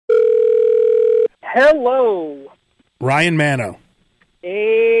Hello. Ryan Mano.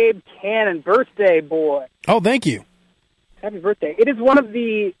 Abe Kanan, birthday boy. Oh, thank you. Happy birthday. It is one of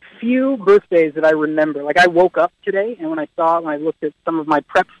the few birthdays that I remember. Like, I woke up today, and when I looked at some of my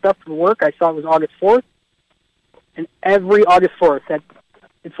prep stuff for work, I saw it was August 4th. And every August 4th,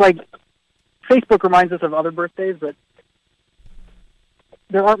 it's like Facebook reminds us of other birthdays, but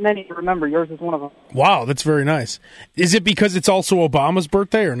there aren't many to remember. Yours is one of them. Wow, that's very nice. Is it because it's also Obama's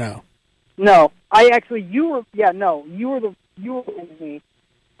birthday or no? No. You were with me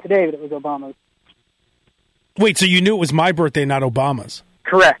today that it was Obama's. Wait, so you knew it was my birthday, not Obama's?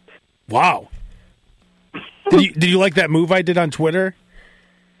 Correct. Wow. Did you like that move I did on Twitter?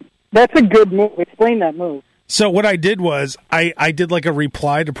 That's a good move. Explain that move. So what I did was I did like a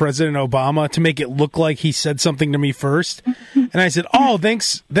reply to President Obama to make it look like he said something to me first. And I said, oh,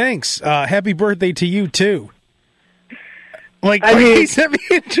 thanks. Happy birthday to you, too. He sent me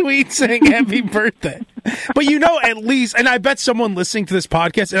a tweet saying happy birthday. But at least, and I bet someone listening to this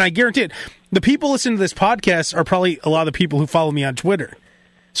podcast, and I guarantee it, the people listening to this podcast are probably a lot of the people who follow me on Twitter.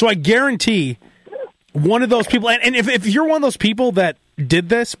 So I guarantee one of those people, and if you're one of those people that did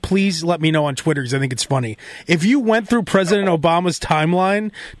this, please let me know on Twitter because I think it's funny. If you went through President Obama's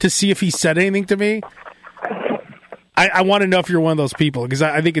timeline to see if he said anything to me, I want to know if you're one of those people because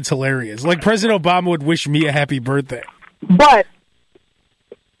I think it's hilarious. Like President Obama would wish me a happy birthday. But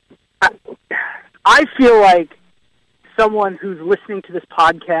I feel like someone who's listening to this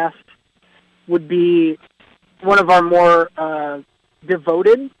podcast would be one of our more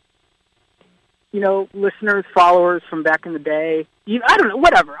devoted, listeners, followers from back in the day. I don't know,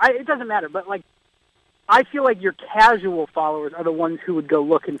 whatever. It doesn't matter. But, I feel like your casual followers are the ones who would go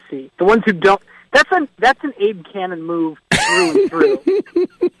look and see. The ones who don't. That's an Abe Kanan move through and through.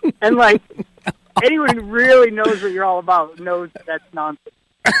 And, anyone who really knows what you're all about knows that's nonsense.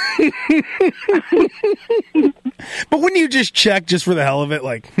 But wouldn't you just check just for the hell of it?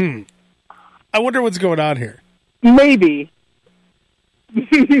 I wonder what's going on here. Maybe.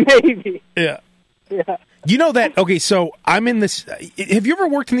 Maybe. Yeah. Yeah. You know that, okay, so I'm in this, have you ever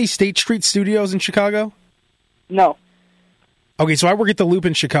worked in these State Street studios in Chicago? No. Okay, so I work at the Loop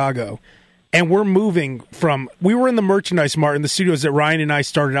in Chicago, and we were in the Merchandise Mart in the studios that Ryan and I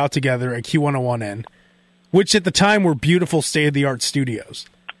started out together at Q101N, which at the time were beautiful state-of-the-art studios.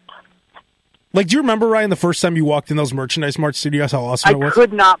 Do you remember, Ryan, the first time you walked in those Merchandise Mart studios, how awesome it was? I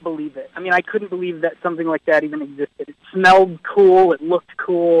could not believe it. I couldn't believe that something like that even existed. It smelled cool. It looked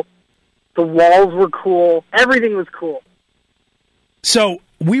cool. The walls were cool. Everything was cool. So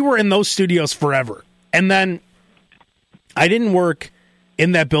we were in those studios forever. And then I didn't work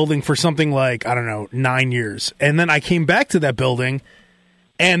in that building for something 9 years. And then I came back to that building,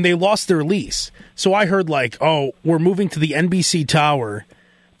 and they lost their lease. So I heard, we're moving to the NBC Tower.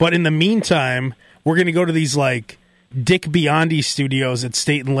 But in the meantime, we're going to go to these, Dick Biondi studios at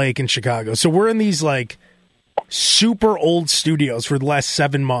State and Lake in Chicago. So we're in these, super old studios for the last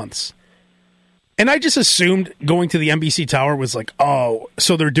 7 months. And I just assumed going to the NBC Tower was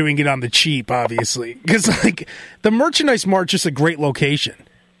so they're doing it on the cheap, obviously. Because, the Merchandise Mart's just a great location.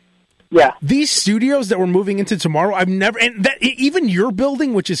 Yeah. These studios that we're moving into tomorrow, I've never... And even your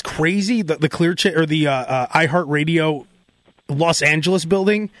building, which is crazy, the Clear or the iHeartRadio Los Angeles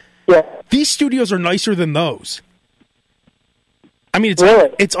building, yeah, these studios are nicer than those.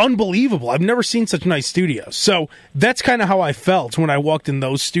 It's unbelievable. I've never seen such nice studios. So that's kind of how I felt when I walked in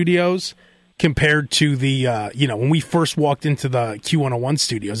those studios compared to the, when we first walked into the Q101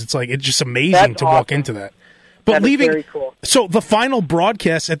 studios. It's just amazing to walk into that. But very cool. So the final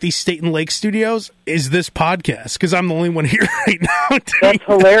broadcast at these State and Lake studios is this podcast because I'm the only one here right now. That's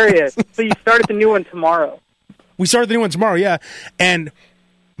hilarious. So you started the new one tomorrow. We started the new one tomorrow, yeah. And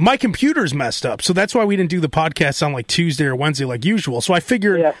my computer's messed up, so that's why we didn't do the podcast on Tuesday or Wednesday like usual. So I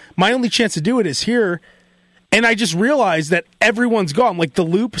figured my only chance to do it is here. And I just realized that everyone's gone. The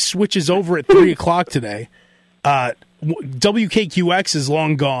Loop switches over at 3 o'clock today. WKQX is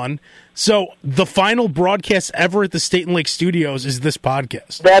long gone. So the final broadcast ever at the State and Lake Studios is this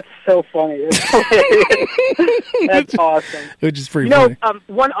podcast. That's so funny. That's awesome. Which is pretty funny.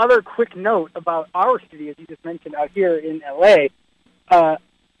 One other quick note about our studios you just mentioned out here in L.A.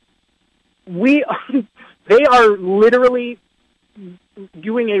 They are literally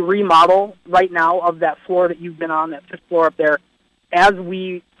doing a remodel right now of that floor that you've been on, that fifth floor up there, as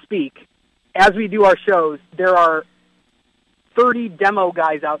we speak. As we do our shows, there are 30 demo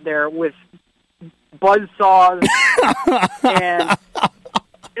guys out there with buzz saws, and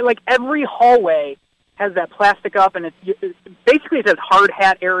every hallway has that plastic up, and it's basically it says hard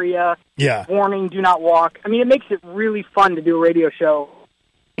hat area, warning, do not walk. It makes it really fun to do a radio show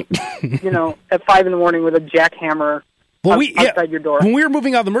at 5 a.m. with a jackhammer outside your door. When we were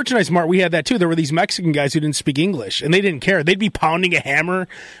moving out of the merchandise mart, we had that too. There were these Mexican guys who didn't speak English, and they didn't care. They'd be pounding a hammer.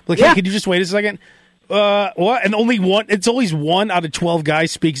 Like, hey, could you just wait a second? What? And it's always 1 out of 12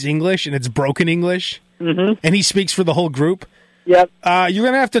 guys speaks English, and it's broken English. Mm-hmm. And he speaks for the whole group. Yep. You're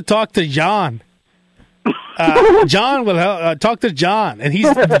going to have to talk to John. John will talk to John, and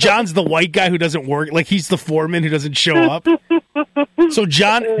John's the white guy who doesn't work. Like, he's the foreman who doesn't show up. So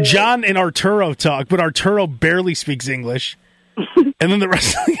John and Arturo talk, but Arturo barely speaks English, and then the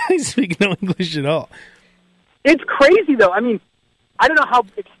rest of the guys speak no English at all. It's crazy, though. I mean, I don't know how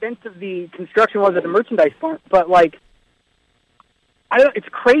extensive the construction was at the merchandise mart, but it's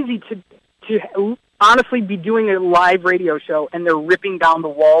crazy to honestly be doing a live radio show and they're ripping down the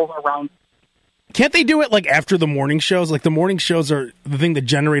walls around. Can't they do it after the morning shows? Like, the morning shows are the thing that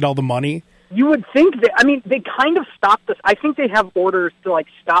generate all the money. You would think that. I mean, they kind of stopped this. I think they have orders to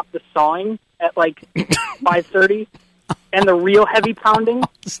stop the sawing at 5:30 and the real heavy pounding.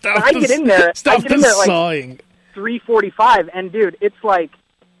 I get in there. Stop the sawing. 3:45, and dude, it's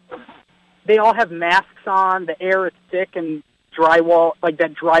they all have masks on. The air is thick and drywall, that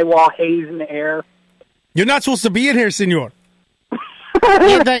drywall haze in the air. You're not supposed to be in here, senor.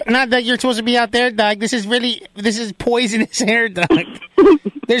 Not that you're supposed to be out there, Doc. This is poisonous air, Doc.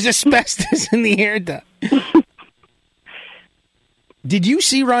 There's asbestos in the air, Doc. Did you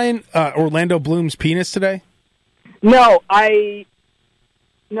see Ryan Orlando Bloom's penis today? No, I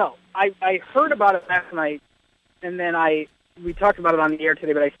heard about it last night, and then we talked about it on the air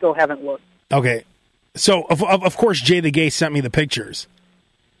today, but I still haven't looked. Okay, so of course Jay the Gay sent me the pictures.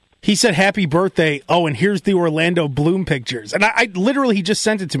 He said, "Happy birthday." Oh, and here's the Orlando Bloom pictures. And I literally, he just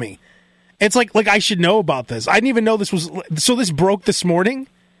sent it to me. It's like I should know about this. I didn't even know this was... So this broke this morning?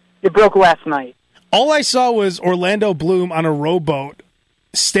 It broke last night. All I saw was Orlando Bloom on a rowboat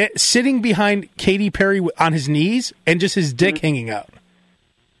sitting behind Katy Perry on his knees and just his dick hanging out.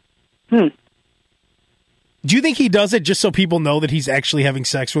 Do you think he does it just so people know that he's actually having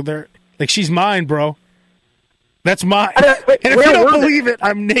sex with her? Like, she's mine, bro. That's mine. And if you don't believe it,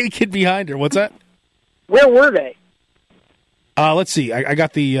 I'm naked behind her. What's that? Where were they? Let's see. I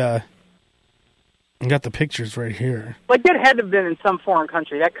got the pictures right here. That had to have been in some foreign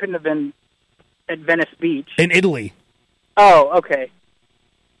country. That couldn't have been at Venice Beach. In Italy. Oh, okay.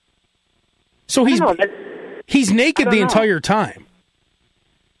 So he's naked the entire time.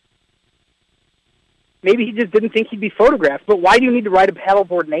 Maybe he just didn't think he'd be photographed. But why do you need to ride a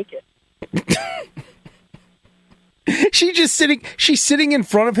paddleboard naked? She's sitting in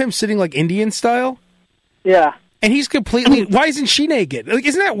front of him, sitting like Indian style. Yeah. And he's completely... Why isn't she naked?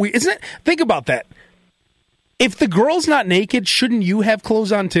 Isn't that weird? Think about that. If the girl's not naked, shouldn't you have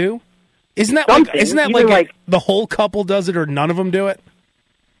clothes on too? Isn't that like the whole couple does it or none of them do it?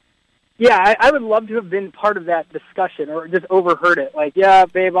 Yeah, I would love to have been part of that discussion or just overheard it. Yeah,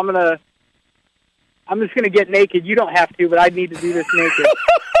 babe, I'm just gonna get naked. You don't have to, but I need to do this naked.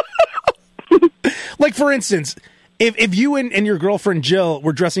 For instance, if you and your girlfriend Jill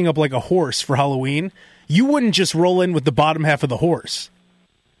were dressing up like a horse for Halloween, you wouldn't just roll in with the bottom half of the horse.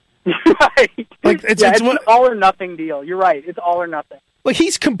 Right. It's an all or nothing deal. You're right. It's all or nothing.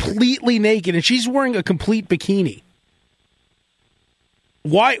 He's completely naked and she's wearing a complete bikini.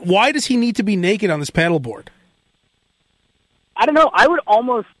 Why does he need to be naked on this paddleboard? I don't know.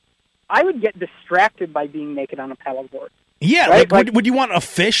 I would get distracted by being naked on a paddleboard. Yeah, right? Would you want a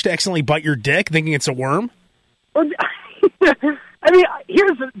fish to accidentally bite your dick thinking it's a worm? I mean,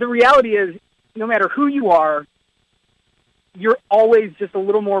 here's the reality is, no matter who you are, you're always just a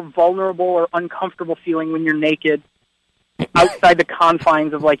little more vulnerable or uncomfortable feeling when you're naked outside the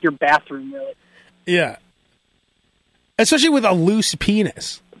confines of your bathroom, really. Yeah. Especially with a loose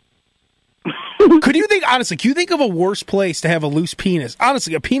penis. Could you think of a worse place to have a loose penis?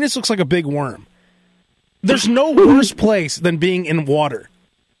 Honestly, a penis looks like a big worm. There's no worse place than being in water.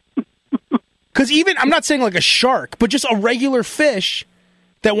 Because I'm not saying like a shark, but just a regular fish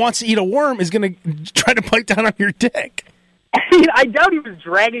that wants to eat a worm is going to try to bite down on your dick. I mean, I doubt he was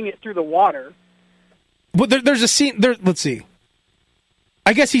dragging it through the water. But there's a scene there. Let's see.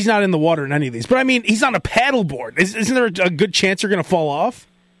 I guess he's not in the water in any of these, but I mean, he's on a paddleboard. Isn't there a good chance you're going to fall off?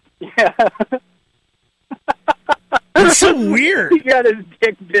 Yeah. It's so weird. He got his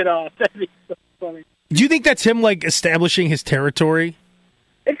dick bit off. That'd be so funny. Do you think that's him establishing his territory?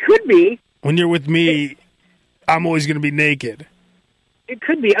 It could be. When you're with me, I'm always going to be naked. It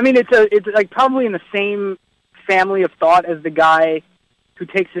could be. I mean, it's probably in the same family of thought as the guy who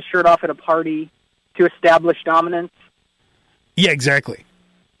takes his shirt off at a party to establish dominance. Yeah, exactly.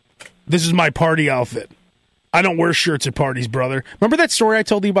 This is my party outfit. I don't wear shirts at parties, brother. Remember that story I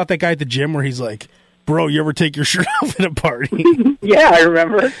told you about that guy at the gym where he's like, bro, you ever take your shirt off at a party? Yeah, I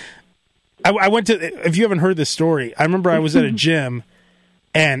remember. I went to, if you haven't heard this story, I remember I was at a gym,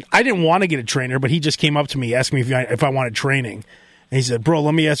 and I didn't want to get a trainer, but he just came up to me, asked me if I wanted training. And he said, bro,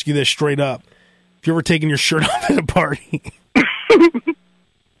 let me ask you this straight up. Have you ever taken your shirt off at a party?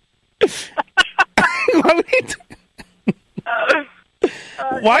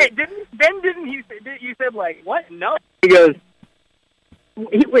 Why? Didn't he say, you said, like, what? No. He goes,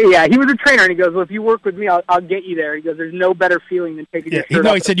 he was a trainer, and he goes, well, if you work with me, I'll get you there. He goes, there's no better feeling than taking your shirt off.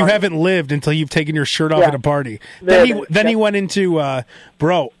 No, he said, you haven't lived until you've taken your shirt off at a party. Then he went into,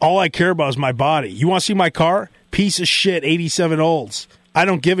 bro, all I care about is my body. You want to see my car? Piece of shit, 87 Olds. I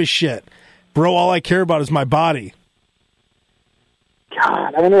don't give a shit. Bro, all I care about is my body.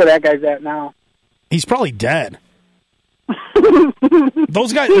 God, I wonder where that guy's at now. He's probably dead.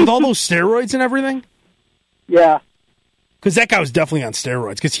 Those guys, with all those steroids and everything? Yeah. Because that guy was definitely on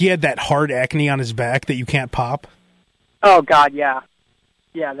steroids, because he had that hard acne on his back that you can't pop. Oh, God, yeah.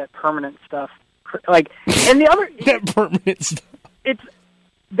 Yeah, that permanent stuff. Like, and the other... that permanent stuff.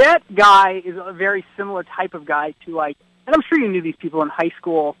 That guy is a very similar type of guy to, like, and I'm sure you knew these people in high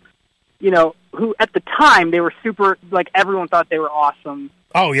school, you know, who at the time they were super, like, everyone thought they were awesome.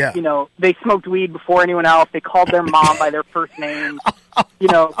 Oh, yeah. You know, they smoked weed before anyone else. They called their mom by their first name. You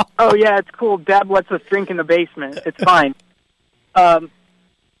know, oh, yeah, it's cool. Dad lets us drink in the basement. It's fine. And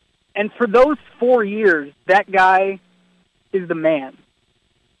for those 4 years, that guy is the man.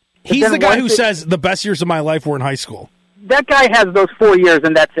 He's the guy who says the best years of my life were in high school. That guy has those 4 years,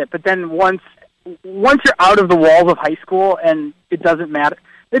 and that's it. But then once you're out of the walls of high school, and it doesn't matter.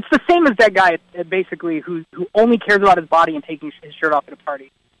 It's the same as that guy, basically, who only cares about his body and taking his shirt off at a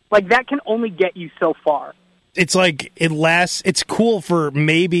party. Like, that can only get you so far. It's like, it lasts, it's cool for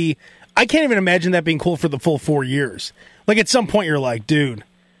maybe, I can't even imagine that being cool for the full 4 years. Like, at some point, you're like, dude,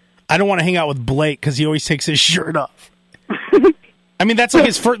 I don't want to hang out with Blake because he always takes his shirt off. I mean, that's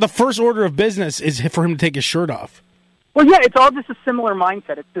like the first order of business is for him to take his shirt off. Well, yeah, it's all just a similar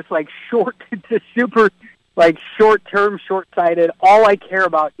mindset. It's just like it's just super, like, short-term, short-sighted. All I care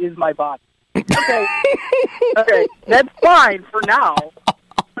about is my body. Okay, okay, that's fine for now.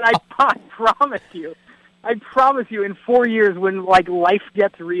 But I promise you, in 4 years when, like, life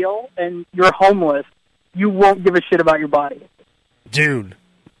gets real and you're homeless, you won't give a shit about your body. Dude,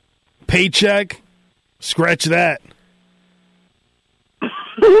 paycheck, scratch that.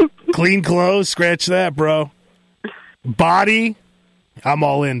 Clean clothes, scratch that, bro. Body, I'm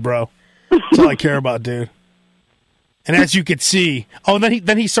all in, bro. That's all I care about, dude. And as you could see,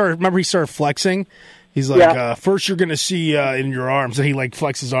 then he started. Remember, he started flexing. He's like, first you're gonna see in your arms, and he like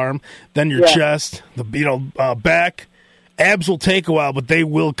flexes his arm, then your chest, the back, abs will take a while, but they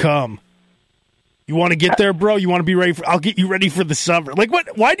will come. You want to get there, bro? You want to be ready for? I'll get you ready for the summer. Like,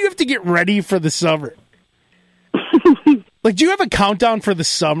 what? Why do you have to get ready for the summer? Like, do you have a countdown for the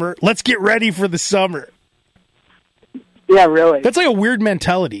summer? Let's get ready for the summer. Yeah, really. That's like a weird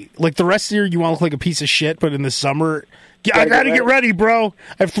mentality. Like, the rest of the year, you want to look like a piece of shit, but in the summer, I got to get ready, bro.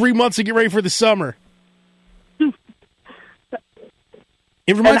 I have 3 months to get ready for the summer. And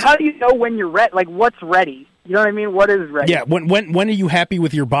how do you know when you're ready? Like, what's ready? You know what I mean? What is ready? Yeah, when are you happy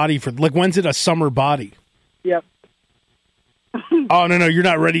with your body for? Like, when's it a summer body? Yep. Oh no, you're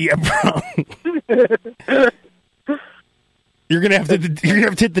not ready yet, bro. You're gonna have to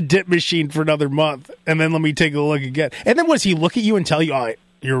hit the dip machine for another month, and then let me take a look again. And then does he look at you and tell you, "All right,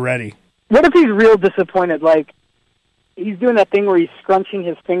 you're ready"? What if he's real disappointed? Like, he's doing that thing where he's scrunching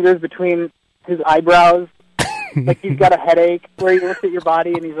his fingers between his eyebrows, like he's got a headache. Where he looks at your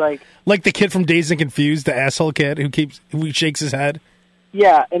body and he's like the kid from Dazed and Confused, the asshole kid who shakes his head.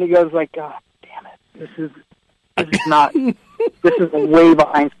 Yeah, and he goes like, "God damn it, this is not. This is way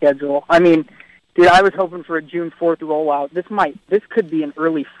behind schedule." I mean. Dude, I was hoping for a June 4th rollout. This could be an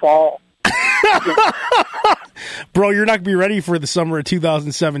early fall. Bro, you're not gonna be ready for the summer of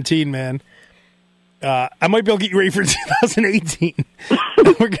 2017, man. I might be able to get you ready for 2018.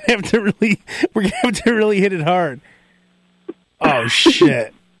 We're gonna have to really hit it hard. Oh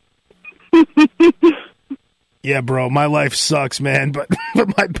shit. Yeah, bro, my life sucks, man, but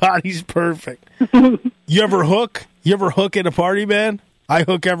my body's perfect. You ever hook? You ever hook at a party, man? I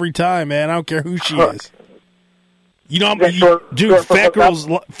hook every time, man. I don't care who she is. You know, dude,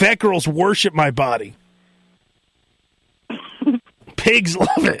 fat girls worship my body. Pigs love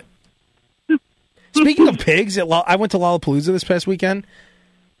it. Speaking of pigs, I went to Lollapalooza this past weekend,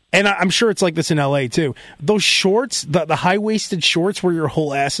 and I'm sure it's like this in L.A. too. Those shorts, the high-waisted shorts where your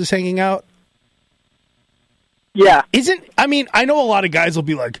whole ass is hanging out. Yeah. I mean, I know a lot of guys will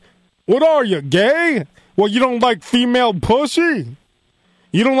be like, "What are you, gay?" well, you don't like female pussy?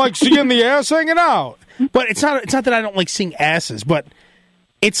 You don't like seeing the ass hanging out? But it's not that I don't like seeing asses, but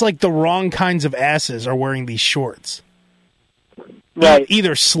it's like the wrong kinds of asses are wearing these shorts. Right.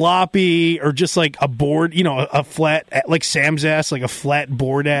 Either sloppy or just like a board, a flat, like Sam's ass, like a flat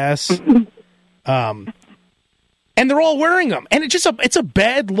board ass. And they're all wearing them. And it's a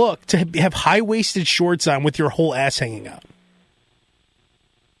bad look to have high-waisted shorts on with your whole ass hanging out.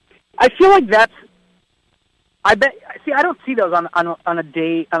 I feel like I don't see those on a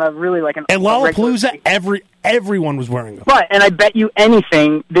day, on a really like an... At Lollapalooza, everyone was wearing them. But, and I bet you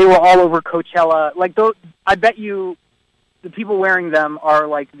anything, they were all over Coachella. Like, those, I bet you the people wearing them are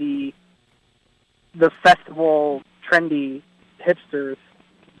like the festival trendy hipsters.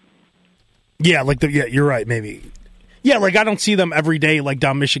 Yeah, you're right, maybe. Yeah, like I don't see them every day like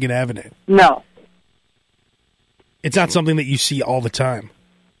down Michigan Avenue. No. It's not something that you see all the time.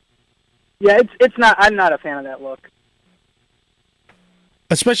 Yeah, it's not. I'm not a fan of that look.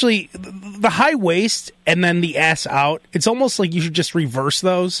 Especially the high waist and then the ass out. It's almost like you should just reverse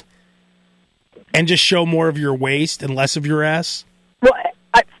those and just show more of your waist and less of your ass. Well,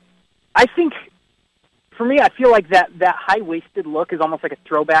 I think for me, I feel like that high waisted look is almost like a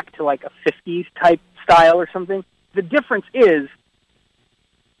throwback to like a 50s type style or something. The difference is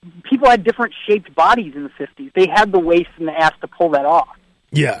people had different shaped bodies in the 50s. They had the waist and the ass to pull that off.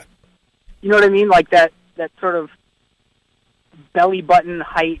 Yeah. You know what I mean? Like that sort of belly button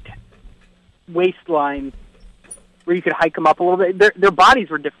height waistline where you could hike them up a little bit. Their bodies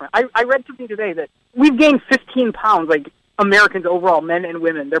were different. I read something today that we've gained 15 pounds, like Americans overall, men and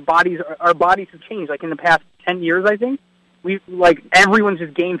women. Our bodies have changed. Like in the past 10 years, I think. Everyone's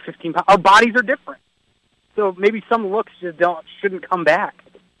just gained 15 pounds. Our bodies are different. So maybe some looks just shouldn't come back.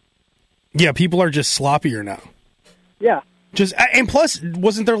 Yeah, people are just sloppier now. Yeah. And plus,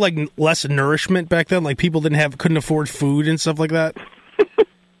 wasn't there like less nourishment back then? Like people couldn't afford food and stuff like that.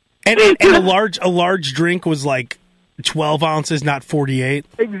 and a large drink was like 12 ounces, not 48.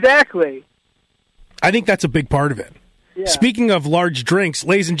 Exactly. I think that's a big part of it. Yeah. Speaking of large drinks,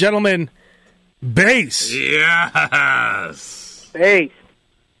 ladies and gentlemen, Bass. Yes. Bass.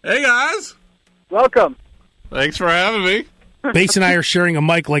 Hey guys. Welcome. Thanks for having me. Bass and I are sharing a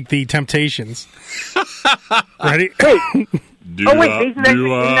mic like the Temptations. Ready? Wait. Bass is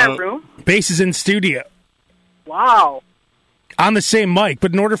actually in that room? Bass is in studio. Wow. On the same mic,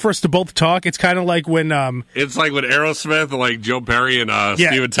 but in order for us to both talk, it's kind of like when... It's like when Aerosmith and like Joe Perry and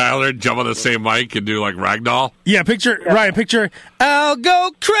Steven Tyler jump on the same mic and do like Ragdoll. Yeah, Ryan, picture, I'll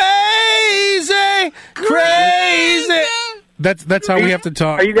go crazy. That's how we have to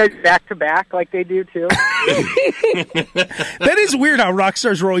talk. Are you guys back to back like they do too? That is weird how rock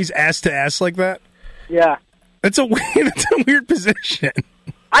stars were always ass to ass like that. Yeah. That's a weird position.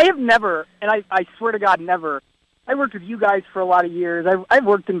 I have never, and I swear to God, never. I worked with you guys for a lot of years. I've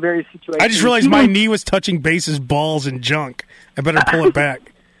worked in various situations. I just realized my knee was touching Bass's balls and junk. I better pull it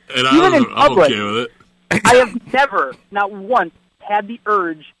back. And I'm okay with it. I have never, not once, had the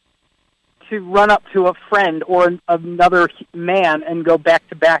urge to run up to a friend or another man and go back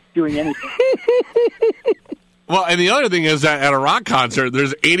to back doing anything. Well, and the other thing is that at a rock concert,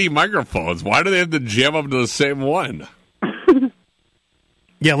 there's 80 microphones. Why do they have to jam up to the same one?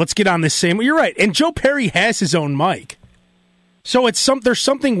 Yeah, let's get on this same. You're right, and Joe Perry has his own mic, so there's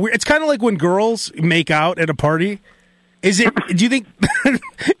something weird. It's kind of like when girls make out at a party. Is it? Do you think?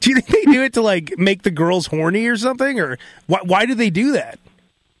 Do you think they do it to like make the girls horny or something, or why do they do that?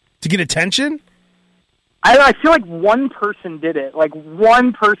 To get attention? I feel like one person did it. Like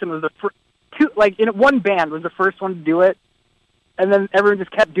one person was the first. One band was the first one to do it, and then everyone just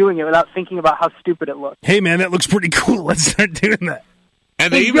kept doing it without thinking about how stupid it looked. Hey man, that looks pretty cool. Let's start doing that.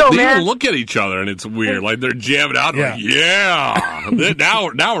 And they even look at each other, and it's weird. Like they're jamming out. Yeah. Like, yeah.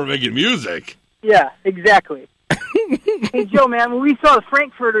 now we're making music. Yeah, exactly. Hey Joe, man, when we saw the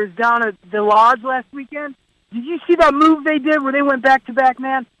Frankfurters down at the Lodge last weekend, did you see that move they did where they went back to back,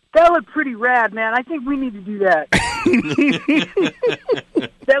 man? That looked pretty rad, man. I think we need to do that.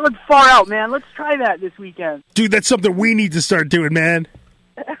 That looked far out, man. Let's try that this weekend. Dude, that's something we need to start doing, man.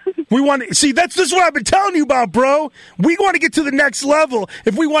 We want to see. This is what I've been telling you about, bro. We want to get to the next level.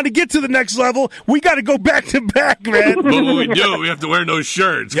 If we want to get to the next level, we got to go back to back, man. But when we do, we have to wear no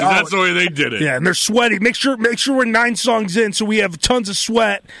shirts because that's the way they did it. Yeah, and they're sweaty. Make sure we're 9 songs in, so we have tons of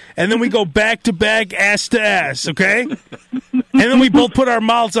sweat, and then we go back to back, ass to ass. Okay, and then we both put our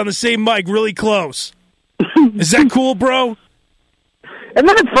mouths on the same mic, really close. Is that cool, bro? And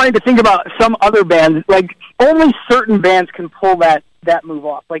then it's funny to think about some other bands. Like only certain bands can pull that move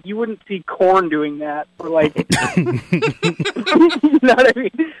off. Like you wouldn't see Korn doing that, or like, you know what I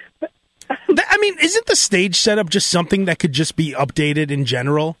mean? I mean, isn't the stage setup just something that could just be updated in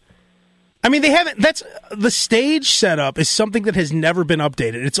general? I mean, they haven't. That's the stage setup is something that has never been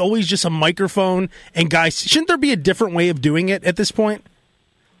updated. It's always just a microphone and guys. Shouldn't there be a different way of doing it at this point?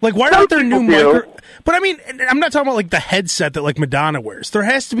 Like, why aren't there new micro? But I mean, I'm not talking about like the headset that like Madonna wears. There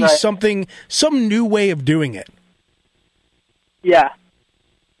has to be some new way of doing it. Yeah.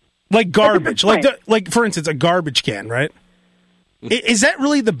 Like garbage, like for instance, a garbage can, right? Is that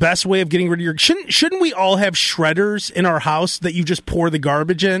really the best way of getting rid of your? Shouldn't we all have shredders in our house that you just pour the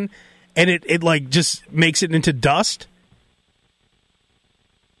garbage in? And it like just makes it into dust.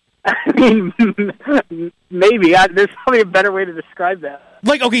 I mean, maybe there's probably a better way to describe that.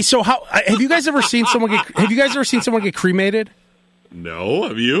 Like, okay, so how have you guys ever seen someone get cremated? No,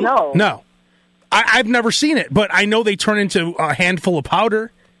 have you? No. I've never seen it, but I know they turn into a handful of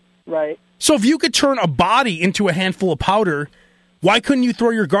powder. Right. So if you could turn a body into a handful of powder, why couldn't you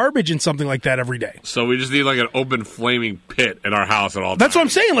throw your garbage in something like that every day? So we just need like an open flaming pit in our house at all times. That's what I'm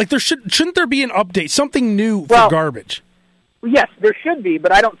saying. Like, shouldn't there be an update, something new for garbage? Yes, there should be,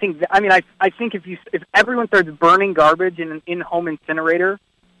 but I don't think. I mean, I think if everyone starts burning garbage in an in-home incinerator,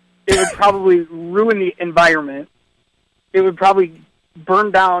 it would probably ruin the environment. It would probably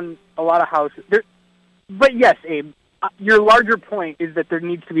burn down a lot of houses. But yes, Abe, your larger point is that there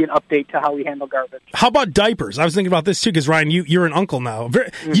needs to be an update to how we handle garbage. How about diapers? I was thinking about this too because Ryan, you're an uncle now.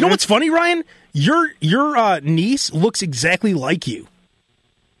 You know what's funny, Ryan? Your niece looks exactly like you.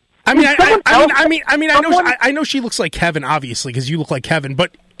 I mean, I know she looks like Kevin, obviously, because you look like Kevin,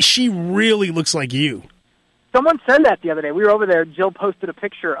 but she really looks like you. Someone said that the other day. We were over there. Jill posted a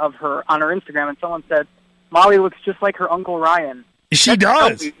picture of her on her Instagram, and someone said, Molly looks just like her Uncle Ryan. She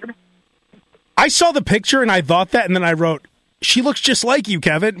does. So I saw the picture, and I thought that, and then I wrote, she looks just like you,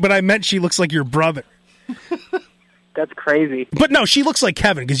 Kevin, but I meant she looks like your brother. That's crazy. But no, she looks like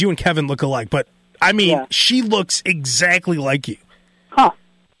Kevin, because you and Kevin look alike. But, I mean, she looks exactly like you. Huh.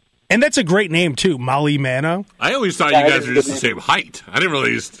 And that's a great name too, Molly Mano. I always thought you guys were just the same height. I didn't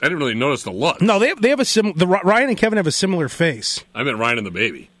really notice the look. No, they have a Ryan and Kevin have a similar face. I meant Ryan and the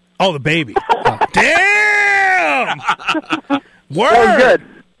baby. Oh, the baby. Damn! Word! That was good.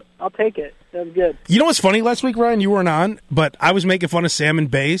 I'll take it. That was good. You know what's funny? Last week, Ryan, you weren't on, but I was making fun of Sam and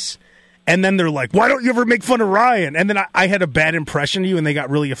Bass, and then they're like, "Why don't you ever make fun of Ryan?" And then I had a bad impression of you, and they got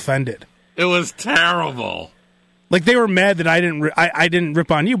really offended. It was terrible. Like they were mad that I didn't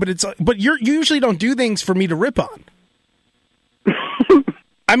rip on you, but you usually don't do things for me to rip on.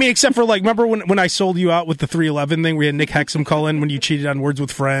 I mean, except for like, remember when I sold you out with the 311 thing? We had Nick Hexum call in when you cheated on Words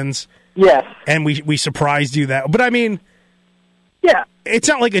with Friends. Yes, and we surprised you that. But I mean, yeah, it's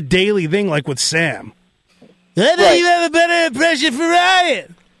not like a daily thing like with Sam. I think you have a better impression for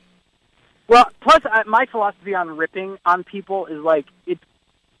Ryan. Well, plus my philosophy on ripping on people is like it's,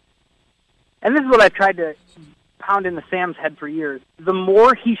 and this is what I've tried to pound into Sam's head for years. The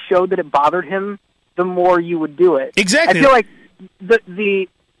more he showed that it bothered him, the more you would do it. Exactly. I feel like the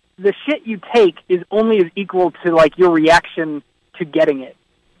shit you take is only as equal to like your reaction to getting it.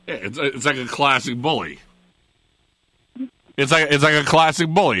 Yeah, it's like a classic bully. It's like a classic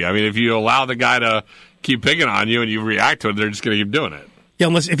bully. I mean, if you allow the guy to keep picking on you and you react to it, they're just going to keep doing it. Yeah,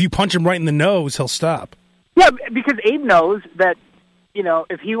 unless if you punch him right in the nose, he'll stop. Yeah, because Abe knows that, you know,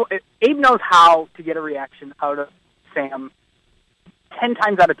 if Abe knows how to get a reaction out of Sam 10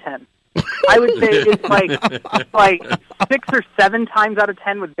 times out of 10. I would say it's like 6 or 7 times out of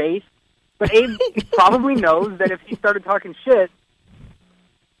 10 with Bass. But Abe probably knows that if he started talking shit,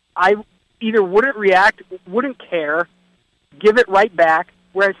 I either wouldn't react, wouldn't care, give it right back,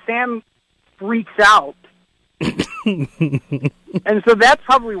 whereas Sam freaks out. And so that's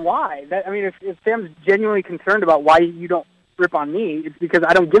probably why. If Sam's genuinely concerned about why you don't rip on me, it's because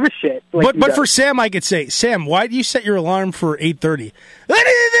I don't give a shit. Like but for Sam, I could say, Sam, why do you set your alarm for 8:30? What do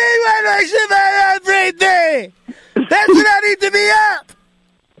you think when I set my alarm for 8:30? That's when I need to be up.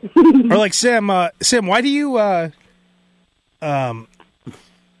 Or like Sam, why do you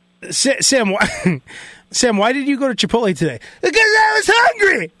Sam, why did you go to Chipotle today? Because I was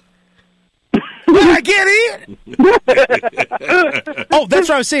hungry. I can't eat. Oh, that's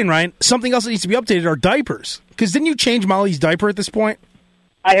what I was saying, Ryan. Something else that needs to be updated are diapers. Because didn't you change Molly's diaper at this point?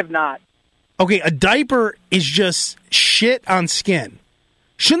 I have not. Okay, a diaper is just shit on skin.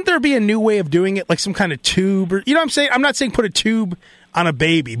 Shouldn't there be a new way of doing it, like some kind of tube? Or, you know what I'm saying? I'm not saying put a tube on a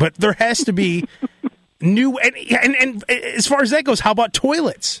baby, but there has to be new. And as far as that goes, how about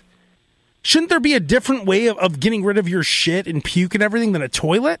toilets? Shouldn't there be a different way of getting rid of your shit and puke and everything than a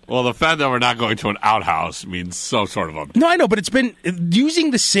toilet? Well, the fact that we're not going to an outhouse means some sort of a... No, I know, but it's been using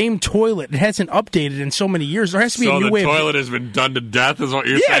the same toilet. It hasn't updated in so many years. There has to be a new way. So the toilet has been done to death, is what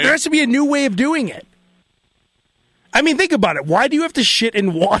you're saying? Yeah, there has to be a new way of doing it. I mean, think about it. Why do you have to shit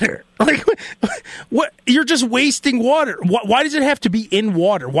in water? Like, what? You're just wasting water. Why does it have to be in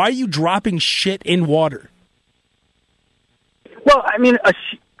water? Why are you dropping shit in water? Well, I mean, a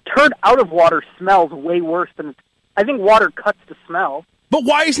turd out of water smells way worse than... I think water cuts the smell. But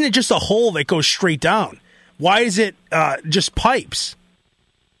why isn't it just a hole that goes straight down? Why is it just pipes?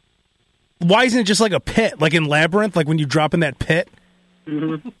 Why isn't it just like a pit, like in Labyrinth, like when you drop in that pit?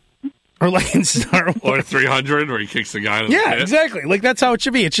 Mm-hmm. Or like in Star Wars. Or 300, where he kicks the guy in the Yeah, pit. exactly. Like that's how it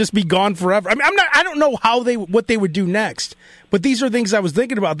should be. It's just be gone forever. I mean, I don't know what they would do next, but these are things I was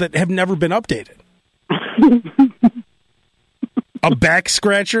thinking about that have never been updated. A back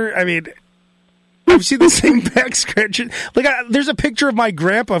scratcher? I mean, I've seen the same back scratcher. Like, there's a picture of my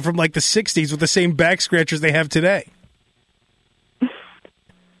grandpa from like the 60s with the same back scratchers they have today.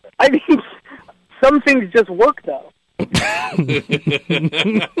 I mean, some things just work, though.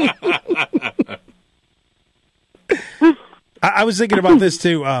 I was thinking about this,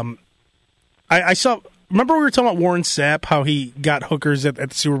 too. I saw... Remember we were talking about Warren Sapp, how he got hookers at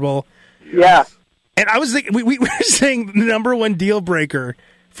the Super Bowl? Yeah. And I was thinking, we were saying the number one deal breaker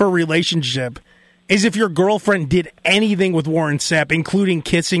for a relationship is if your girlfriend did anything with Warren Sapp, including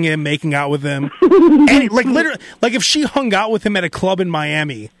kissing him, making out with him. Like literally, like if she hung out with him at a club in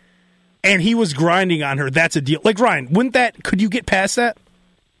Miami and he was grinding on her, that's a deal. Like, Ryan, could you get past that?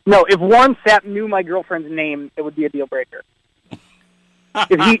 No, if Warren Sapp knew my girlfriend's name, it would be a deal breaker.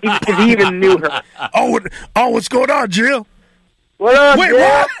 if he even knew her. Oh, what's going on, Jill? What up, Wait, Jill?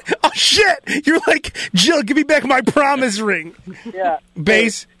 what? Oh, shit. You're like, Jill, give me back my promise ring. Yeah.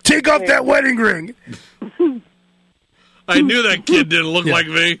 Bass, take off that wedding ring. I knew that kid didn't look like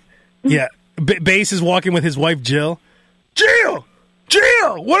me. Yeah. Bass is walking with his wife, Jill. Jill,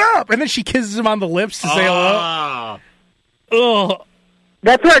 what up? And then she kisses him on the lips to say hello. Oh.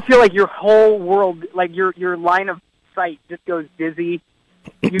 That's where I feel like your whole world, like your line of sight just goes dizzy.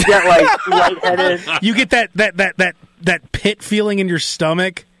 You get like lightheaded. You get that pit feeling in your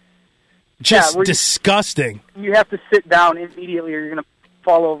stomach. Just disgusting. You have to sit down immediately or you're going to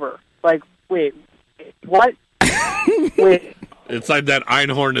fall over. Like, wait, what? Wait. It's like that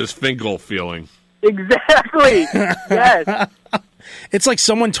Einhorn is Finkel feeling. Exactly. Yes. It's like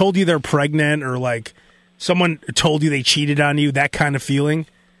someone told you they're pregnant or like someone told you they cheated on you, that kind of feeling.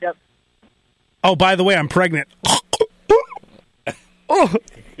 Yep. Oh, by the way, I'm pregnant.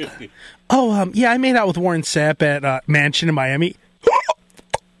 Yeah, I made out with Warren Sapp at a mansion in Miami.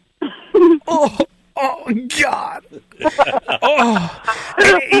 Oh, God. And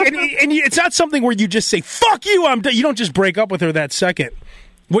it's not something where you just say, fuck you, I'm done. You don't just break up with her that second.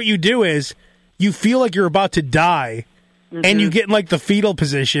 What you do is you feel like you're about to die, and you get in like the fetal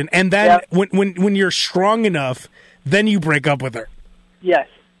position, and then when you're strong enough, then you break up with her. Yes.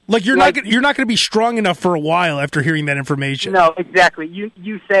 Like you're not going to be strong enough for a while after hearing that information. No, exactly.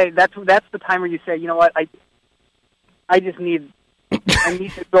 You say that's the time where you say, you know what, I need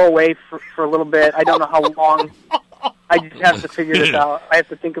to go away for a little bit. I don't know how long. I just have to figure this out. I have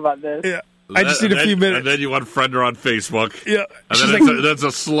to think about this. Yeah. I just need a few minutes. And then you unfriend her on Facebook. Yeah. And then that's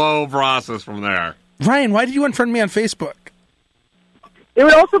a slow process from there. Ryan, why did you unfriend me on Facebook? It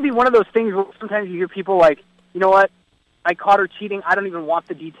would also be one of those things where sometimes you hear people like, you know what, I caught her cheating. I don't even want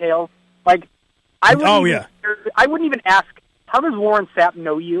the details. Like, I wouldn't even ask, how does Warren Sapp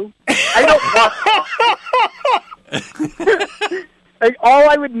know you? I don't want like, all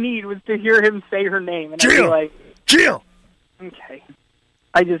I would need was to hear him say her name. And I'd be like, Jill! Okay.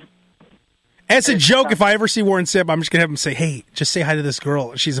 As a joke, if I ever see Warren Sapp, I'm just going to have him say, hey, just say hi to this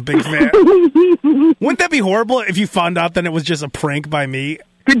girl. She's a big fan. Wouldn't that be horrible if you found out that it was just a prank by me?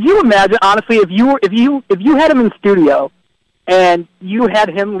 Could you imagine, honestly, if you had him in studio and you had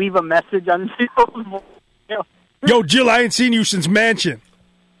him leave a message on Yo, Jill, I ain't seen you since Mansion.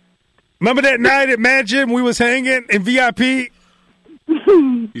 Remember that night at Mansion we was hanging in VIP?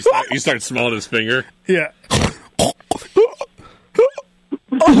 You start smelling his finger. Yeah.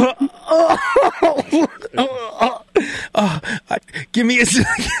 Give me a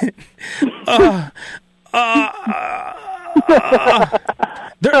second. But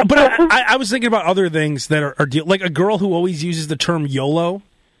I was thinking about other things that are deal, like a girl who always uses the term YOLO.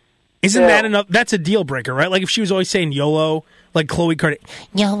 Isn't that enough? That's a deal breaker, right? Like if she was always saying YOLO, like Khloe Kardashian.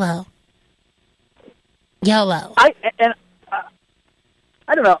 YOLO.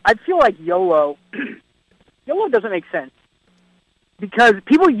 I don't know. I feel like YOLO doesn't make sense. because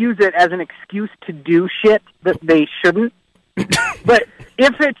people use it as an excuse to do shit that they shouldn't. But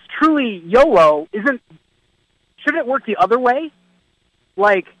if it's truly YOLO, shouldn't it work the other way?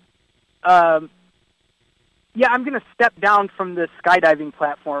 Like, yeah, I'm going to step down from the skydiving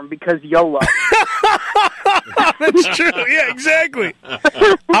platform because YOLO. That's true. Yeah, exactly.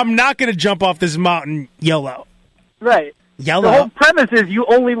 I'm not going to jump off this mountain, YOLO. Right. YOLO. The whole premise is you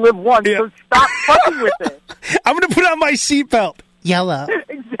only live once, so stop fucking with it. I'm going to put on my seatbelt. YOLO.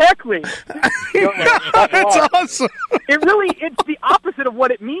 Exactly. That's awesome. It's the opposite of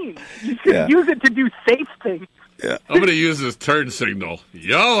what it means. You should use it to do safe things. Yeah. I'm going to use this turn signal.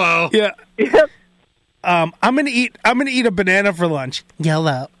 YOLO. Yeah. Yep. I'm gonna eat a banana for lunch.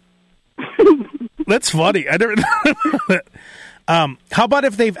 YOLO. That's funny. I never thought of that. How about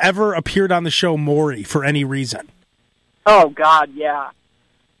if they've ever appeared on the show Maury for any reason? Oh God, yeah.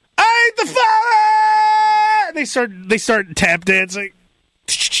 I ate the fire! They start tap dancing.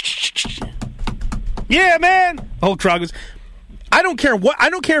 Yeah, man. The whole crowd goes. I don't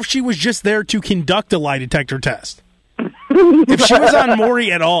care if she was just there to conduct a lie detector test. If she was on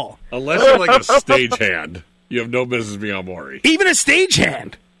Maury at all. Unless you're like a stagehand, you have no business being on Maury. Even a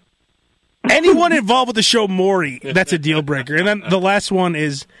stagehand. Anyone involved with the show Maury, that's a deal breaker. And then the last one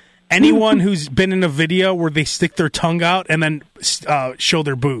is anyone who's been in a video where they stick their tongue out and then show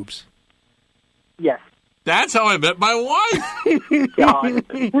their boobs. Yes. That's how I met my wife. God.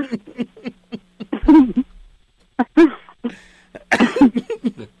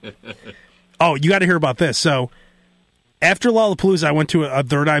 Oh, you got to hear about this. So, after Lollapalooza, I went to a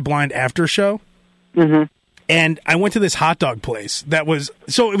Third Eye Blind after show. Mm-hmm. And I went to this hot dog place it was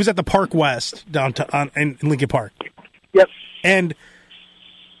at the Park West downtown in Lincoln Park. Yep. And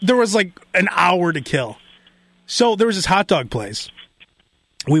there was like an hour to kill. So there was this hot dog place.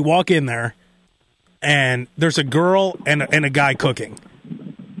 We walk in there, and there's a girl and a guy cooking.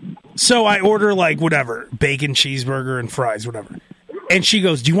 So I order like whatever, bacon, cheeseburger, and fries, whatever. And she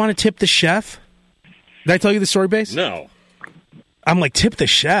goes, "Do you want to tip the chef?" Did I tell you the story, Base? No. I'm like, tip the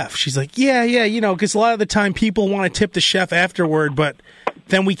chef? She's like, yeah, because a lot of the time people want to tip the chef afterward, but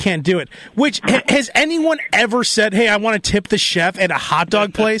then we can't do it. Which, has anyone ever said, hey, I want to tip the chef at a hot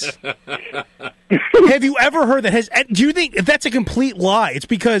dog place? Have you ever heard that? Do you think that's a complete lie? It's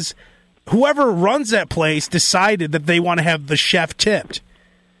because whoever runs that place decided that they want to have the chef tipped.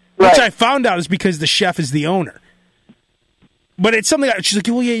 Right. Which I found out is because the chef is the owner. But it's something, she's like,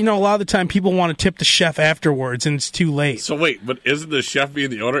 well, yeah, a lot of the time people want to tip the chef afterwards, and it's too late. So wait, but isn't the chef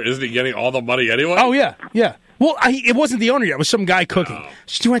being the owner, isn't he getting all the money anyway? Oh, yeah. Well, it wasn't the owner yet. It was some guy cooking. Oh.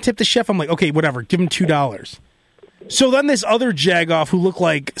 She said, do you want to tip the chef? I'm like, okay, whatever. Give him $2. So then this other jagoff who looked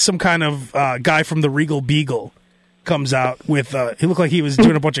like some kind of guy from the Regal Beagle comes out with, he looked like he was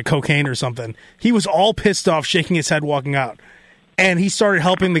doing a bunch of cocaine or something. He was all pissed off, shaking his head, walking out. And he started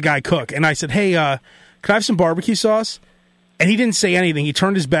helping the guy cook. And I said, hey, can I have some barbecue sauce? And he didn't say anything. He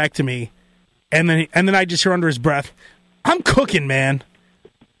turned his back to me, and then I just hear under his breath, "I'm cooking, man."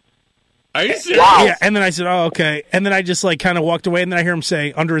 Are you serious? Yeah. And then I said, "Oh, okay." And then I just like kind of walked away, and then I hear him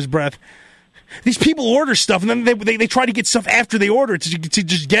say under his breath, "These people order stuff, and then they try to get stuff after they order it to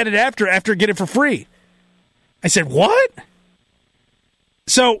just get it after get it for free." I said, "What?"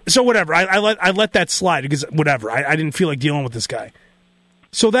 So whatever. I let that slide because whatever. I didn't feel like dealing with this guy.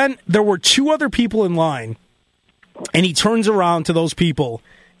 So then there were two other people in line. And he turns around to those people,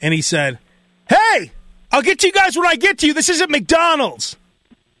 and he said, "Hey, I'll get to you guys when I get to you. This isn't McDonald's.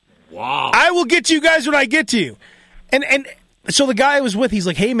 Wow. I will get to you guys when I get to you." And so the guy I was with, he's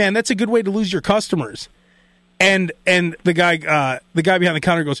like, "Hey, man, that's a good way to lose your customers." And the guy behind the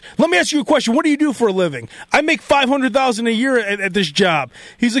counter goes, "Let me ask you a question. What do you do for a living?" "I make $500,000 a year at this job."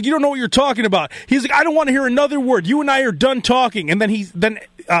 He's like, "You don't know what you're talking about." He's like, "I don't want to hear another word. You and I are done talking." And then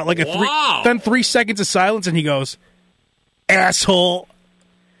 3 seconds of silence, and he goes, "Asshole."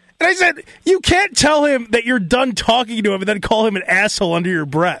 And I said, you can't tell him that you're done talking to him and then call him an asshole under your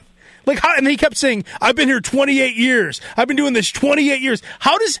breath. Like how? And then he kept saying, "I've been here 28 years. I've been doing this 28 years."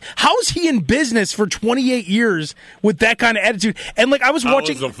 How is he in business for 28 years with that kind of attitude? And like I was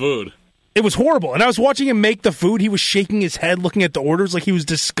watching the food. It was horrible. And I was watching him make the food. He was shaking his head looking at the orders like he was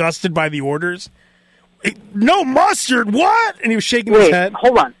disgusted by the orders. "No mustard, what?" And he was shaking his head.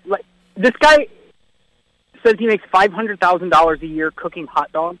 Hold on. Like, this guy says he makes $500,000 a year cooking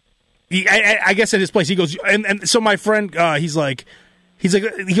hot dogs. I guess at his place he goes, and so my friend, he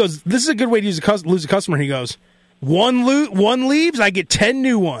goes, "This is a good way to lose a customer." He goes, one leaves, I get 10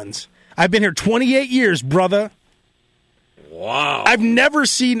 new ones. I've been here 28 years, brother. Wow. I've never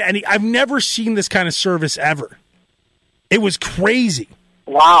seen this kind of service ever. It was crazy.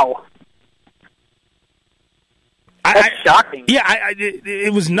 Wow. That's shocking. Yeah,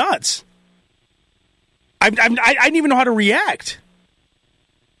 it was nuts. I didn't even know how to react.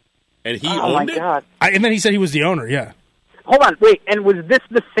 And he Oh, my owned it? God. And then he said he was the owner, yeah. Hold on, wait, and was this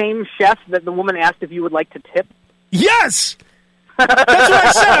the same chef that the woman asked if you would like to tip? Yes! That's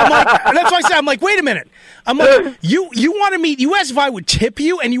what I said. I'm like, wait a minute. I'm like, you wanted me, you asked if I would tip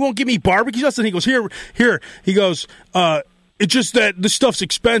you and you won't give me barbecue sauce? And he goes, here. He goes, it's just that this stuff's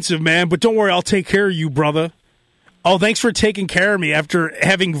expensive, man, but don't worry, I'll take care of you, brother. Oh, thanks for taking care of me after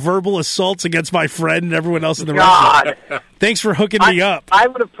having verbal assaults against my friend and everyone else in the restaurant. Thanks for hooking me up. I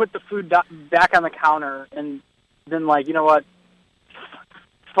would have put the food back on the counter and been like, you know what?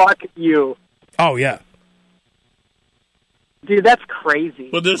 Fuck you. Oh, yeah. Dude, that's crazy.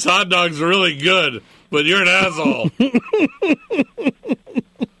 But this hot dog's really good, but you're an asshole.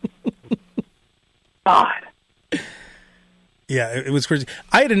 God. Yeah, it was crazy.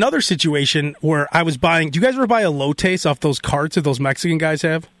 I had another situation where I was buying... Do you guys ever buy elotes off those carts that those Mexican guys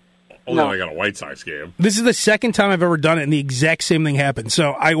have? Only I got a White Sox game. This is the second time I've ever done it, and the exact same thing happened.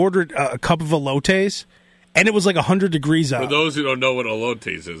 So I ordered a cup of elotes, and it was like 100 degrees out. For those who don't know what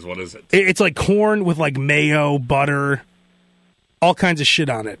elotes is, what is it? It's like corn with like mayo, butter, all kinds of shit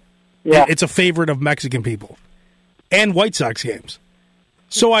on it. Yeah. It's a favorite of Mexican people and White Sox games.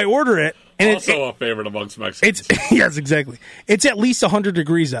 So I order it, and Also a favorite amongst Mexicans. It's yes, exactly. It's at least 100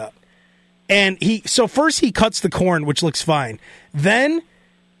 degrees out, and first he cuts the corn, which looks fine. Then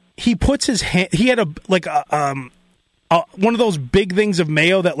he puts his hand. He had one of those big things of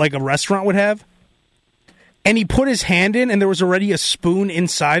mayo that like a restaurant would have, and he put his hand in, and there was already a spoon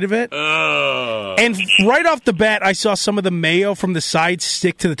inside of it. And right off the bat, I saw some of the mayo from the side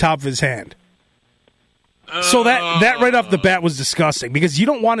stick to the top of his hand. So that right off the bat was disgusting because you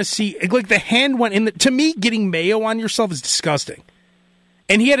don't want to see like the hand went in. To me, getting mayo on yourself is disgusting,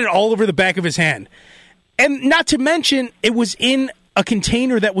 and he had it all over the back of his hand. And not to mention, it was in a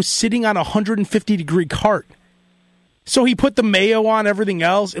container that was sitting on a 150-degree cart. So he put the mayo on everything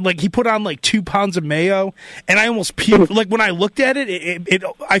else. Like he put on like 2 pounds of mayo, and I almost puked. Like when I looked at it,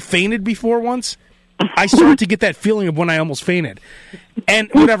 I fainted before once. I started to get that feeling of when I almost fainted.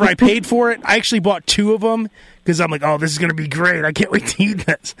 And whatever, I paid for it. I actually bought 2 of them because I'm like, oh, this is going to be great. I can't wait to eat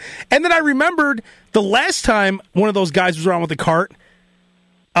this. And then I remembered the last time one of those guys was around with the cart,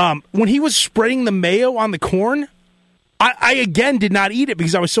 when he was spreading the mayo on the corn, I again did not eat it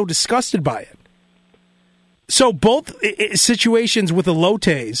because I was so disgusted by it. So both situations with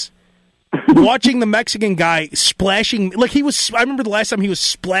elotes, watching the Mexican guy splashing, like I remember the last time he was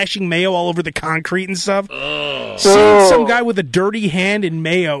splashing mayo all over the concrete and stuff. Seeing some guy with a dirty hand in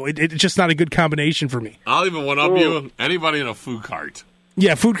mayo, it's just not a good combination for me. I'll even one-up you. Anybody in a food cart.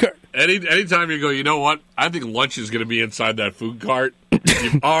 Yeah, food cart. Anytime you go, you know what? I think lunch is going to be inside that food cart.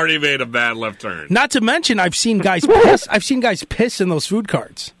 You've already made a bad left turn. Not to mention, I've seen guys piss. I've seen guys piss in those food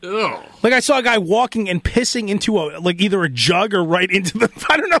carts. Ugh. Like I saw a guy walking and pissing into either a jug or right into the.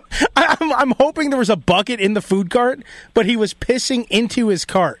 I don't know. I'm hoping there was a bucket in the food cart, but he was pissing into his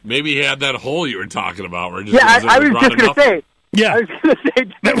cart. Maybe he had that hole you were talking about. Where it just I was just going to say. Yeah. I was going to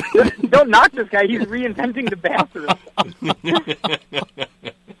say, don't knock this guy. He's reinventing the bathroom.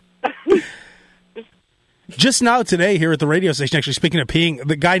 Just now today here at the radio station, actually speaking of peeing,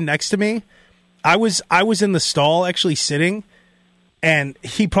 the guy next to me, I was in the stall actually sitting, and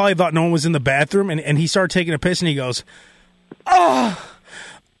he probably thought no one was in the bathroom, and he started taking a piss, and he goes, like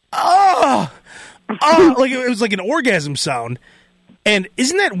it was like an orgasm sound. And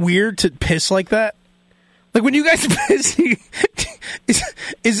isn't that weird to piss like that? Like when you guys piss,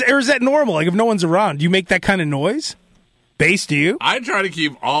 is that normal? Like if no one's around, do you make that kind of noise? Bass, do you? I try to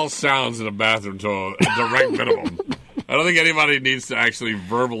keep all sounds in a bathroom to a direct minimum. I don't think anybody needs to actually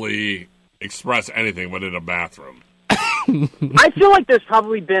verbally express anything but in a bathroom. I feel like there's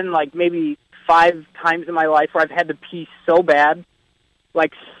probably been like maybe 5 times in my life where I've had to pee so bad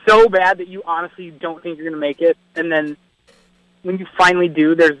that you honestly don't think you're going to make it. And then when you finally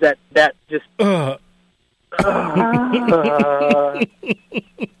do, there's that just...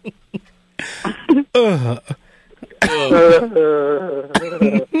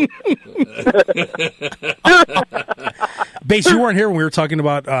 Bass, you weren't here when we were talking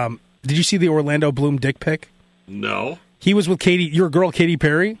about. Did you see the Orlando Bloom dick pic? No. He was with your girl Katy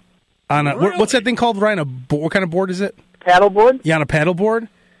Perry on a Really? what's that thing called, Ryan? What kind of board is it? Paddleboard? Yeah, on a paddleboard.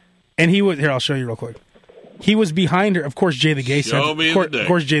 And he was here. I'll show you real quick. He was behind her. Of course, Jay the Gay sent it. Of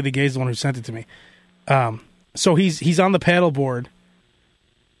course, Jay the Gay is the one who sent it to me. So he's on the paddleboard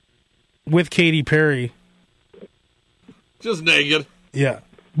with Katy Perry. Just naked. Yeah,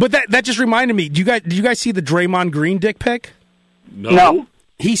 but that just reminded me. Did you guys see the Draymond Green dick pic? No.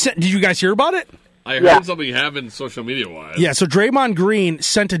 He said. Did you guys hear about it? I heard Yeah. something happened social media wise. Yeah, so Draymond Green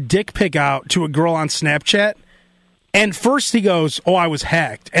sent a dick pic out to a girl on Snapchat. And first he goes, "Oh, I was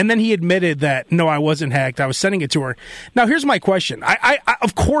hacked," and then he admitted that no, I wasn't hacked. I was sending it to her. Now, here's my question: I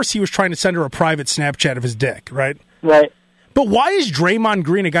of course he was trying to send her a private Snapchat of his dick, right? Right. But why is Draymond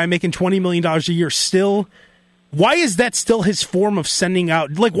Green, a guy making $20 million a year, still? Why is that still his form of sending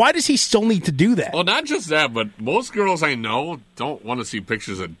out? Like, why does he still need to do that? Well, not just that, but most girls I know don't want to see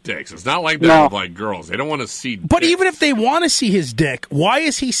pictures of dicks. It's not like that No. with like girls. They don't want to see. But dicks. even if they want to see his dick, why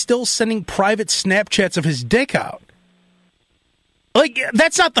is he still sending private Snapchats of his dick out? Like,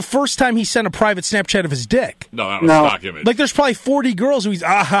 that's not the first time he sent a private Snapchat of his dick. No, that was No. stock image. Like, there's probably 40 girls who he's,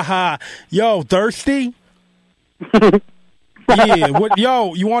 yo, thirsty? Yeah, what,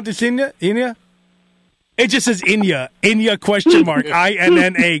 yo, you want this Inya? Inya? It just says Inya. Inya question mark.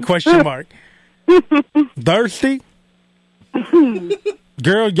 INNA question mark. Thirsty?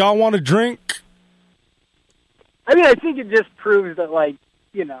 Girl, y'all want a drink? I mean, I think it just proves that, like,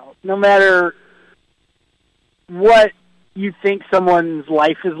 you know, no matter what you think someone's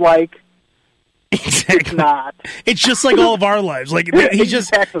life is like, it's Exactly. not. It's just like all of our lives. Like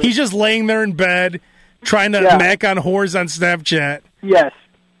Exactly. he's just laying there in bed trying to Yeah. mac on whores on Snapchat. Yes.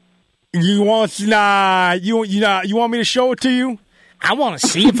 You want you want me to show it to you? I want to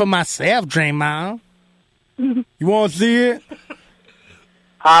see it for myself, Draymond. You want to see it?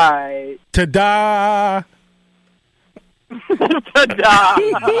 Hi. Ta-da!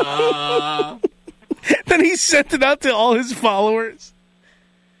 Ta-da. Then he sent it out to all his followers.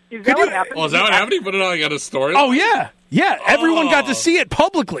 Is that what happened? Oh, is that what happened? He put it on like on a story? Oh yeah, yeah. Everyone got to Oh. see it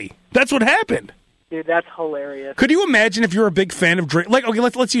publicly. That's what happened. Dude, that's hilarious. Could you imagine if you're a big fan of Like, okay,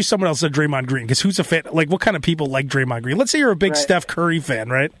 let's use someone else than Draymond Green, because who's a fan? Like, what kind of people like Draymond Green? Let's say you're a big Right. Steph Curry fan,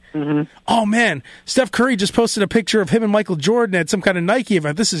 right? Mm-hmm. Oh man, Steph Curry just posted a picture of him and Michael Jordan at some kind of Nike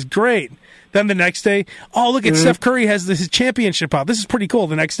event. This is great. Then the next day, oh look at Steph Curry has his championship out. This is pretty cool.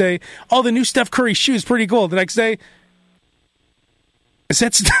 The next day, oh the new Steph Curry shoes, pretty cool. The next day, is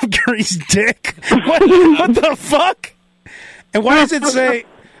that Steph Curry's dick? What the fuck? And why does it say?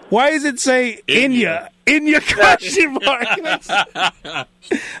 Why does it say Inya? Inya question mark.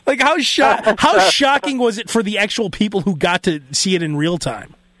 Like how shocking was it for the actual people who got to see it in real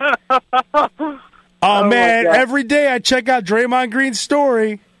time? Oh man, God. every day I check out Draymond Green's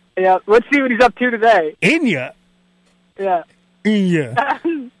story. Yeah, let's see what he's up to today. Inya. Yeah.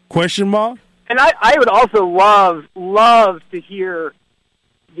 Inya. Question mark? And I would also love to hear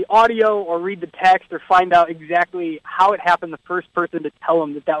the audio or read the text or find out exactly how it happened. The first person to tell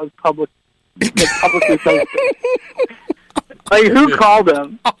him that was publicly posted. Like, who called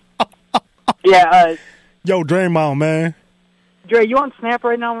him? Yeah, Yo, Draymond, man. Dre, you on Snap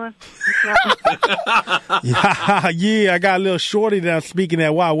right now, man? You snapping? Yeah, I got a little shorty that I'm speaking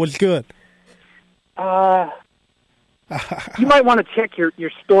at. Wow, what's good? You might want to check your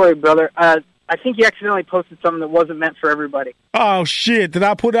story, brother. I think you accidentally posted something that wasn't meant for everybody. Oh shit! Did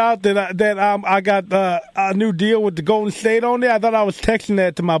I put out that I got a new deal with the Golden State on there? I thought I was texting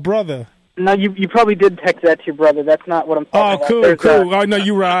that to my brother. No, you probably did text that to your brother. That's not what I'm talking Oh, about. cool, There's, cool. Oh no,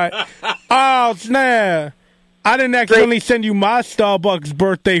 you right. Oh snap! I didn't accidentally send you my Starbucks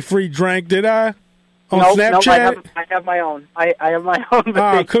birthday free drink, did I? On No, Snapchat? I have my own. I have my own.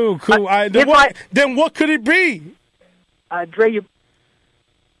 Oh, cool, cool. Then what could it be? Dre, you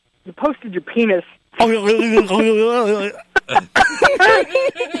posted your penis.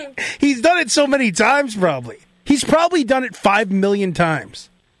 He's done it so many times, probably. He's probably done it 5 million times.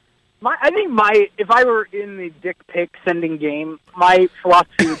 I think if I were in the dick pic sending game, my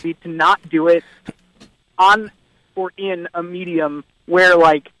philosophy would be to not do it on or in a medium where,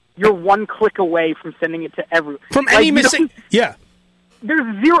 like, you're one click away from sending it to everyone. From Like, any you missing... Yeah. There's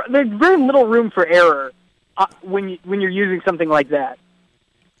very little room for error when you're using something like that.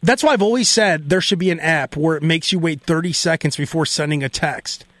 That's why I've always said there should be an app where it makes you wait 30 seconds before sending a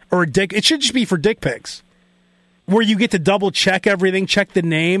text. Or a dick... It should just be for dick pics. Where you get to double check everything, check the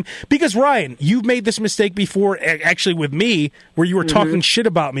name. Because, Ryan, you've made this mistake before, actually with me, where you were talking shit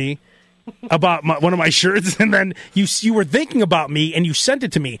about me, about one of my shirts, and then you were thinking about me, and you sent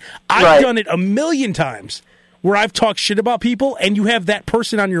it to me. I've done it a million times, where I've talked shit about people, and you have that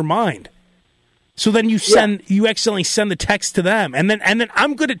person on your mind. So then you accidentally send the text to them, and then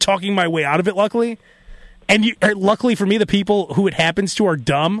I'm good at talking my way out of it, luckily. And luckily for me, the people who it happens to are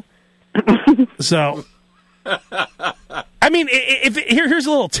dumb. So... I mean, here's a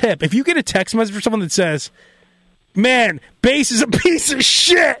little tip. If you get a text message from someone that says, man, Bass is a piece of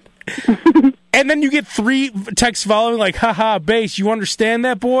shit, and then you get 3 texts following like, haha, Bass, you understand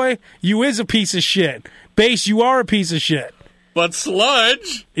that, boy? You is a piece of shit. Bass, you are a piece of shit. But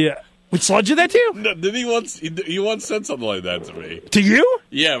Sludge, Yeah. Would Sludge do that to you? No, did he once? He once said something like that to me. To you?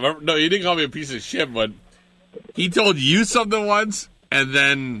 Yeah, remember, no, he didn't call me a piece of shit, but he told you something once, and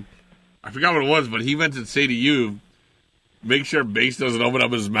then I forgot what it was, but he meant to say to you, make sure Bass doesn't open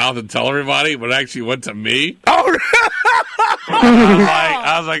up his mouth and tell everybody, but it actually went to me. Oh,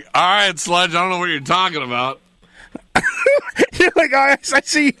 I was like, all right, Sludge, I don't know what you're talking about. you're like, oh,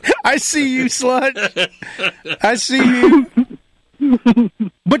 I see you, Sludge. I see you.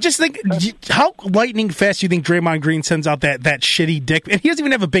 But just think, how lightning fast do you think Draymond Green sends out that shitty dick? And he doesn't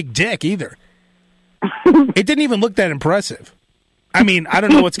even have a big dick either. It didn't even look that impressive. I mean, I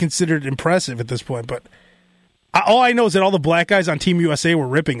don't know what's considered impressive at this point, but all I know is that all the black guys on Team USA were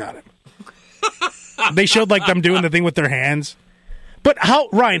ripping on him. They showed like them doing the thing with their hands. But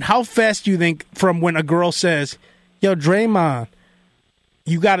Ryan, how fast do you think from when a girl says, "Yo, Draymond,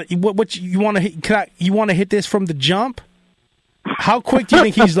 you got it? What you want to hit? You want to hit this from the jump?" How quick do you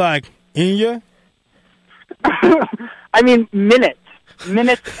think he's like, in ya? I mean, minutes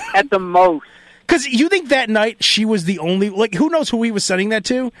at the most. Because you think that night she was the only, like, who knows who he was sending that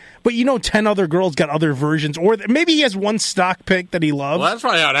to? But 10 other girls got other versions, or maybe he has one stock pick that he loves. Well, that's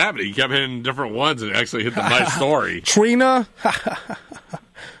probably how it happened. He kept hitting different ones and actually hit the nice story. Trina,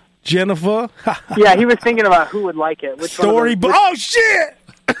 Jennifer. Yeah, he was thinking about who would like it. Which story, oh shit!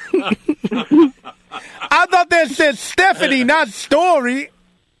 I thought that said Stephanie, not Story.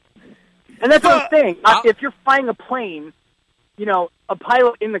 And that's what I'm saying. If you're flying a plane, a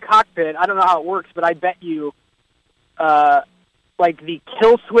pilot in the cockpit, I don't know how it works, but I bet you, like the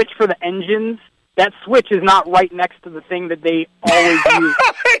kill switch for the engines, that switch is not right next to the thing that they always use.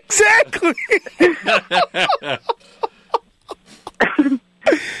 Exactly.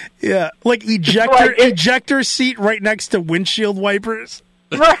 Yeah, like ejector seat right next to windshield wipers.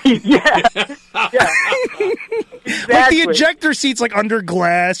 Right, yeah. Exactly. Like the ejector seat's like under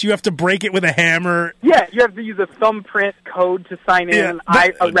glass. You have to break it with a hammer. Yeah, you have to use a thumbprint code to sign in.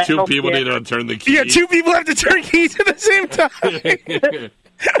 Yeah. Two people need to turn the key. Yeah, two people have to turn keys at the same time.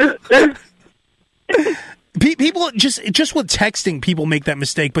 People just with texting, people make that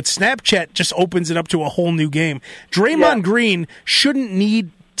mistake, but Snapchat just opens it up to a whole new game. Draymond Green shouldn't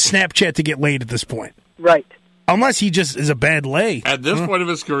need Snapchat to get laid at this point. Right. Unless he just is a bad lay. At this point of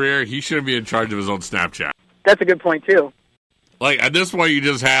his career, he shouldn't be in charge of his own Snapchat. That's a good point, too. Like, at this point, you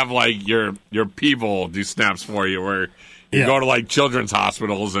just have, like, your people do snaps for you, where you go to, like, children's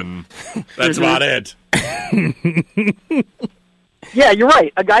hospitals, and that's about it. Yeah, you're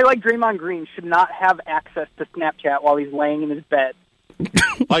right. A guy like Draymond Green should not have access to Snapchat while he's laying in his bed.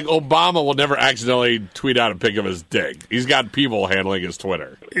 Like, Obama will never accidentally tweet out a pic of his dick. He's got people handling his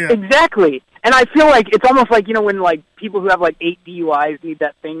Twitter. Yeah. Exactly. And I feel like it's almost like, when, like, people who have, like, 8 DUIs need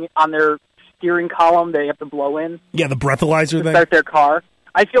that thing on their steering column they have to blow in. Yeah, the breathalyzer thing. Start their car.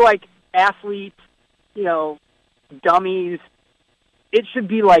 I feel like athletes, dummies, it should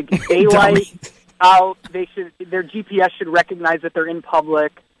be, like, daylight out. Their GPS should recognize that they're in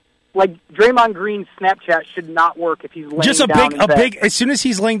public. Like, Draymond Green's Snapchat should not work if he's laying down in bed. As soon as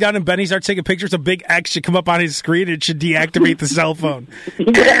he's laying down in bed and he starts taking pictures, a big X should come up on his screen and it should deactivate the cell phone.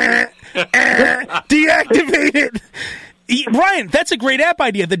 Deactivate it. Ryan, that's a great app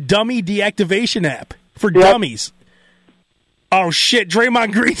idea, the dummy deactivation app for dummies. Oh, shit,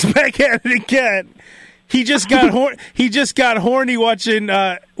 Draymond Green's back at it again. He just got horny watching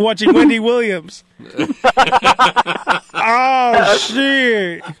Wendy Williams. Oh,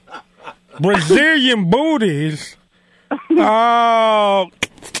 shit. Brazilian booties. Oh.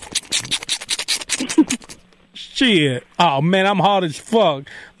 Shit. Oh, man, I'm hard as fuck.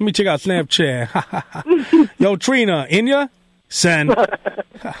 Let me check out Snapchat. Yo, Trina, in ya? Send.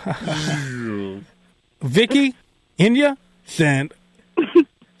 Vicky, in ya? Send.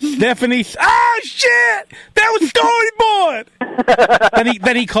 Stephanie, shit! That was storyboard!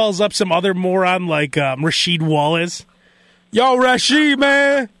 then he calls up some other moron like Rasheed Wallace. Yo, Rasheed,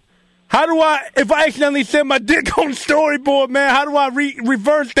 man, if I accidentally send my dick on storyboard, man, how do I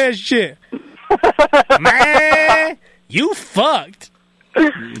reverse that shit? Man, you fucked.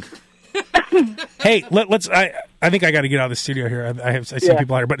 Hey, let's. I think I got to get out of the studio here. I see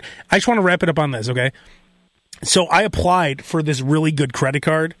people out here, but I just want to wrap it up on this, okay? So I applied for this really good credit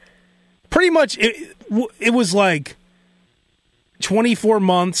card. Pretty much, it was like 24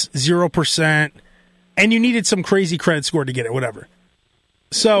 months, 0%, and you needed some crazy credit score to get it, whatever.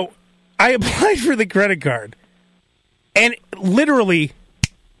 So I applied for the credit card, and literally,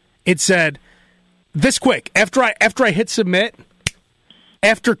 it said, this quick, after I hit submit,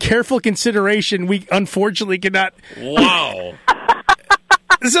 after careful consideration, we unfortunately cannot... Wow.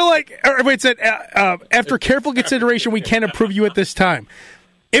 So, like, it said, after careful consideration, we can't approve you at this time.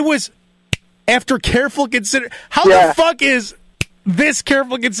 It was after careful consider. How Yeah. the fuck is this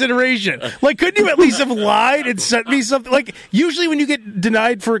careful consideration? Like, couldn't you at least have lied and sent me something? Like, usually when you get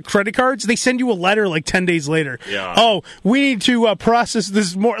denied for credit cards, they send you a letter like 10 days later. Yeah. Oh, we need to process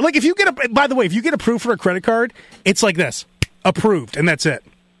this more. Like, if you get by the way, if you get approved for a credit card, it's like this: approved, and that's it.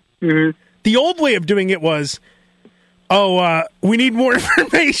 Mhm. The old way of doing it was, we need more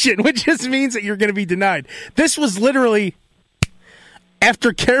information, which just means that you're going to be denied. This was literally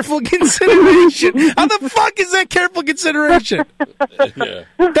after careful consideration. How the fuck is that careful consideration? Yeah.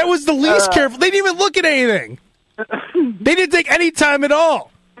 That was the least careful. They didn't even look at anything. They didn't take any time at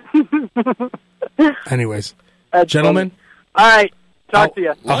all. Anyways, That's gentlemen. funny. All right. Talk to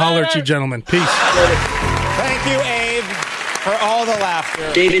you. I'll holler at you, gentlemen. Peace. Thank you, Abe, for all the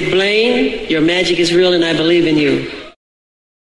laughter. David Blaine, your magic is real and I believe in you.